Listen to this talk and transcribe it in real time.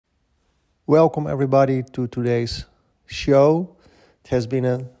Welcome everybody to today's show. It has been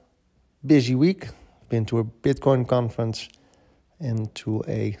a busy week. Been to a Bitcoin conference and to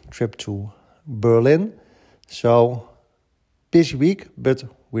a trip to Berlin. So busy week, but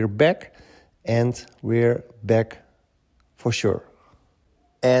we're back and we're back for sure.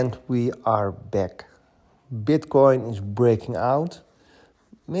 And we are back. Bitcoin is breaking out.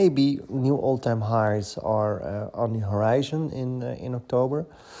 Maybe new all-time highs are on the horizon in October.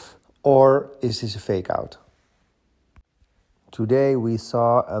 Or is this a fake out? Today we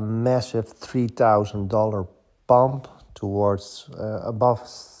saw a massive $3,000 pump towards above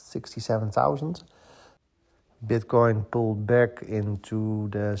 67,000. Bitcoin pulled back into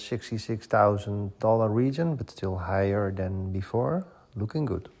the $66,000 region, but still higher than before. Looking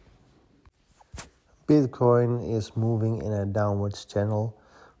good. Bitcoin is moving in a downwards channel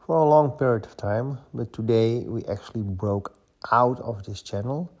for a long period of time, but today we actually broke out of this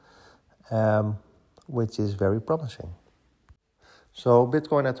channel. Which is very promising. So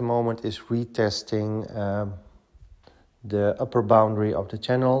Bitcoin at the moment is retesting the upper boundary of the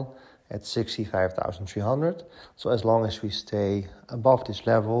channel at 65,300. So as long as we stay above this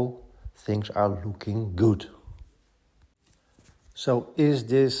level, things are looking good. So is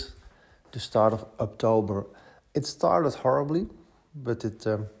this the start of October? It started horribly, but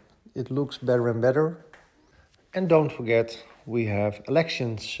it looks better and better. And don't forget, we have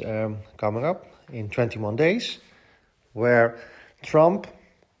elections coming up in 21 days, where Trump,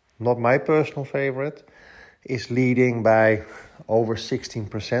 not my personal favorite, is leading by over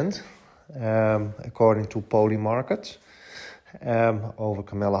 16%, according to polling markets, over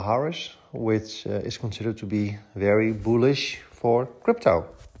Kamala Harris, which is considered to be very bullish for crypto.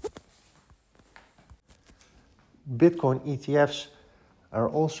 Bitcoin ETFs are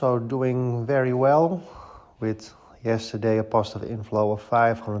also doing very well, with yesterday a positive inflow of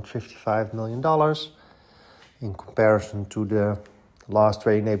 $555 million in comparison to the last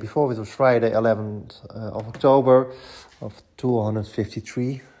trading day before, which was Friday 11th of October, of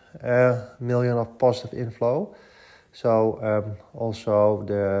 253 million of positive inflow. So also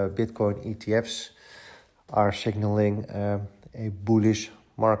the Bitcoin ETFs are signaling a bullish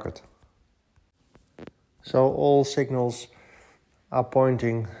market. So all signals are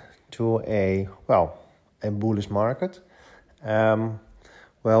pointing to a bullish market.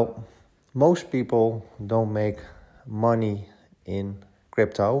 Most people don't make money in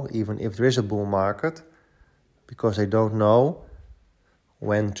crypto, even if there is a bull market, because they don't know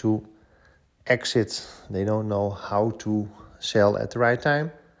when to exit. They don't know how to sell at the right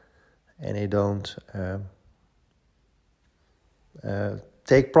time, and they don't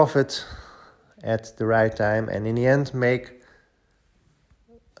take profit at the right time, and in the end make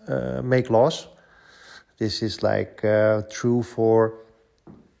loss. This is true for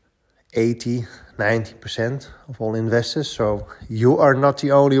 80-90% of all investors. So you are not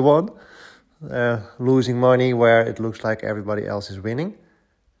the only one losing money where it looks like everybody else is winning.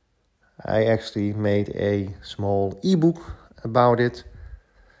 I actually made a small ebook about it.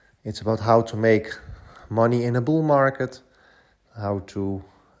 It's about how to make money in a bull market, how to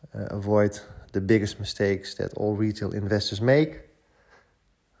avoid the biggest mistakes that all retail investors make.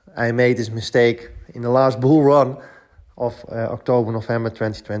 I made this mistake in the last bull run of October-November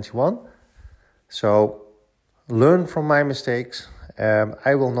 2021. So learn from my mistakes.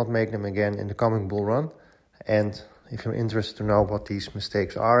 I will not make them again in the coming bull run. And if you're interested to know what these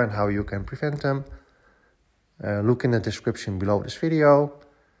mistakes are and how you can prevent them, look in the description below this video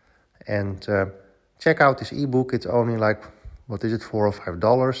and check out this ebook. It's only $4 or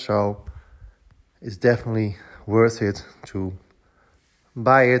 $5. So it's definitely worth it to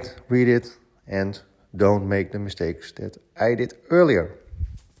buy it, read it, and don't make the mistakes that I did earlier.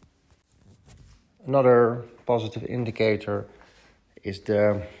 Another positive indicator is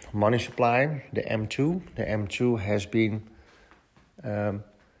the money supply, the M2. The M2 has been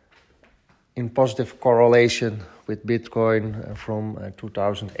in positive correlation with Bitcoin from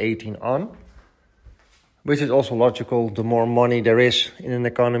 2018 on, which is also logical. The more money there is in an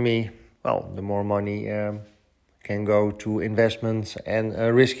economy, the more money can go to investments and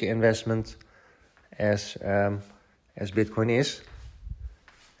risky investments as Bitcoin is.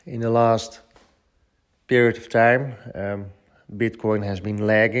 In the last period of time, Bitcoin has been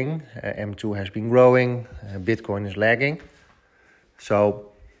lagging, M2 has been growing, Bitcoin is lagging.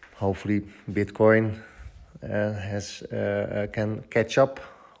 So hopefully Bitcoin can catch up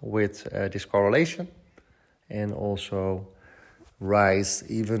with this correlation and also rise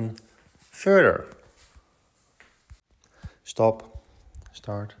even further.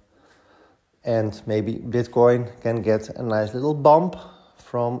 Start. And maybe Bitcoin can get a nice little bump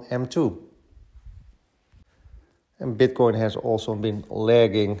from M2. And Bitcoin has also been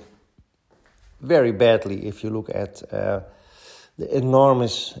lagging very badly if you look at the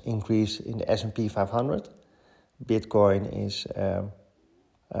enormous increase in the S&P 500. Bitcoin is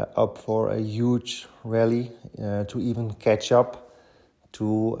up for a huge rally to even catch up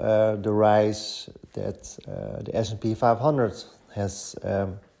to the rise that the S&P 500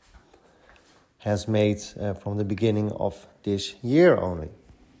 has made from the beginning of this year only.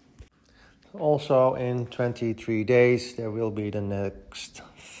 Also in 23 days there will be the next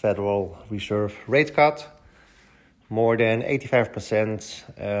Federal Reserve rate cut. More than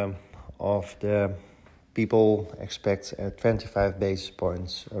 85% of the people expect a 25 basis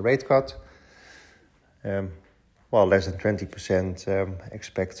points rate cut. While less than 20%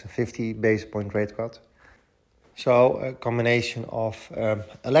 expect a 50 basis point rate cut. So a combination of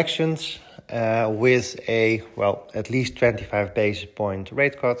elections with a, at least 25 basis point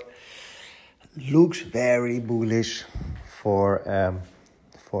rate cut looks very bullish for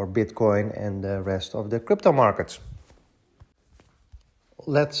Bitcoin and the rest of the crypto markets.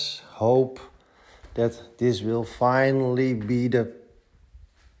 Let's hope that this will finally be the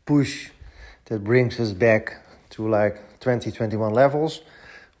push that brings us back to like 2021 levels.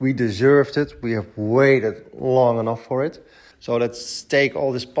 We deserved it. We have waited long enough for it. So let's take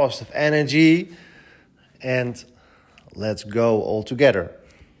all this positive energy and let's go all together.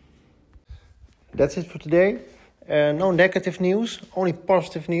 That's it for today. No negative news, only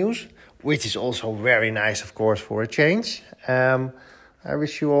positive news, which is also very nice, of course, for a change. I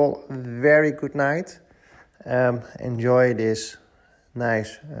wish you all a very good night. Enjoy this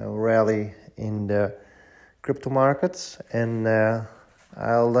nice rally in the crypto markets, and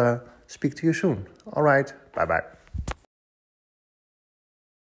I'll speak to you soon. All right, bye-bye.